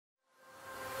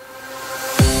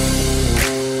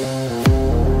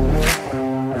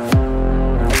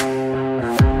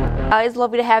It's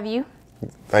lovely to have you.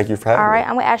 Thank you for having me. All right,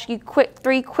 I'm going to ask you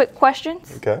three quick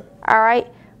questions. Okay. All right.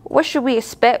 What should we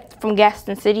expect from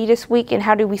Gaston City this week, and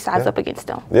how do we size up against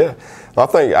them? Yeah, I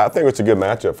think it's a good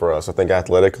matchup for us. I think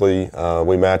athletically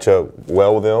we match up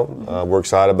well with them. We're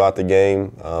excited about the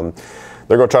game.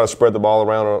 They're going to try to spread the ball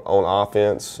around on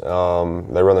offense.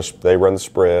 They run the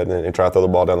spread and try to throw the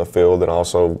ball down the field, and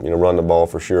also run the ball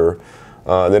for sure.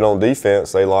 Then on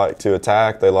defense, they like to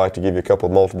attack. They like to give you a couple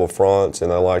of multiple fronts,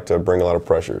 and they like to bring a lot of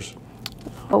pressures.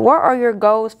 What are your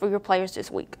goals for your players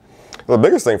this week? Well, the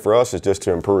biggest thing for us is just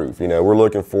to improve. We're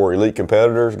looking for elite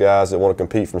competitors, guys that want to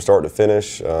compete from start to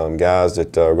finish, guys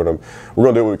that we're going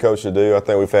to do what we coach to do. I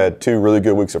think we've had 2 really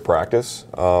good weeks of practice,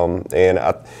 and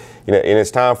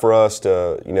it's time for us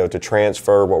to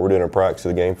transfer what we're doing in practice to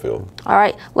the game field. All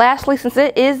right. Lastly, since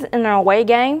it is an away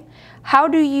game, how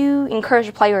do you encourage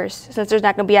your players since there's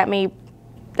not going to be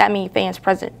that many fans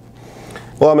present?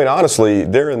 Well, honestly,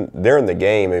 they're in the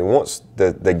game. Once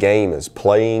the game is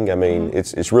playing,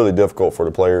 it's really difficult for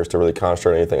the players to really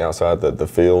concentrate on anything outside the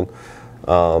field.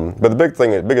 But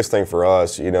the biggest thing for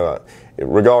us,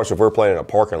 regardless if we're playing in a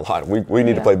parking lot, we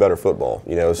need to play better football.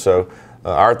 So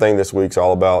our thing this week's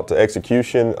all about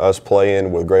execution, us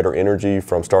playing with greater energy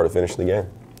from start to finish of the game.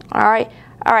 All right.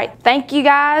 Thank you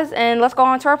guys, and let's go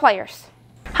on to our players.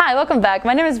 Hi, welcome back.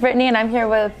 My name is Brittany, and I'm here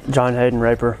with John Hayden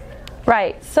Raper.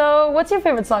 Right. So, what's your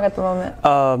favorite song at the moment?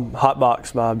 Hot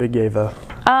Box by Big Yavo.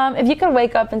 If you could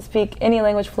wake up and speak any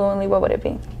language fluently, what would it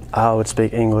be? I would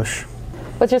speak English.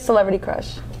 What's your celebrity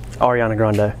crush? Ariana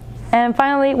Grande. And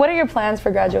finally, what are your plans for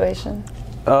graduation?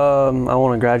 I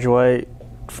want to graduate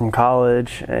from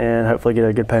college and hopefully get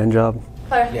a good paying job.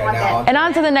 And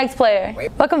on to the next player.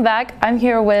 Welcome back. I'm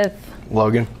here with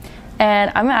Logan.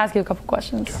 And I'm going to ask you a couple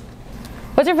questions.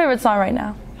 What's your favorite song right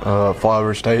now?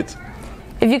 Flyover States.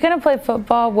 If you couldn't play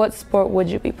football, what sport would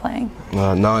you be playing?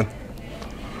 None.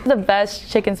 The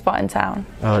best chicken spot in town?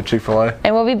 Chick-fil-A.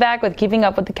 And we'll be back with Keeping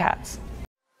Up with the Cats.